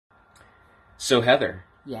So, Heather,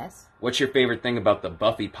 Yes? what's your favorite thing about the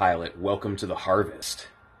Buffy pilot, Welcome to the Harvest?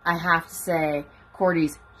 I have to say,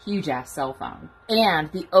 Cordy's huge-ass cell phone.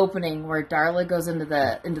 And the opening where Darla goes into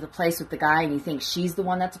the place with the guy and you think she's the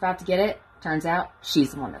one that's about to get it. Turns out,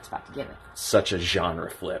 she's the one that's about to get it. Such a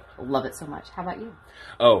genre flip. Love it so much. How about you?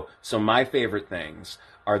 Oh, so my favorite things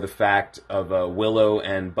are the fact of Willow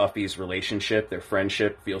and Buffy's relationship. Their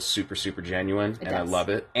friendship feels super, super genuine, and I love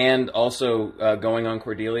it. And also, going on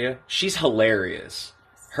Cordelia, she's hilarious.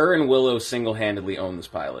 Her and Willow single-handedly own this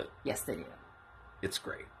pilot. Yes, they do. It's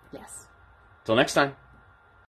great. Yes. Till next time.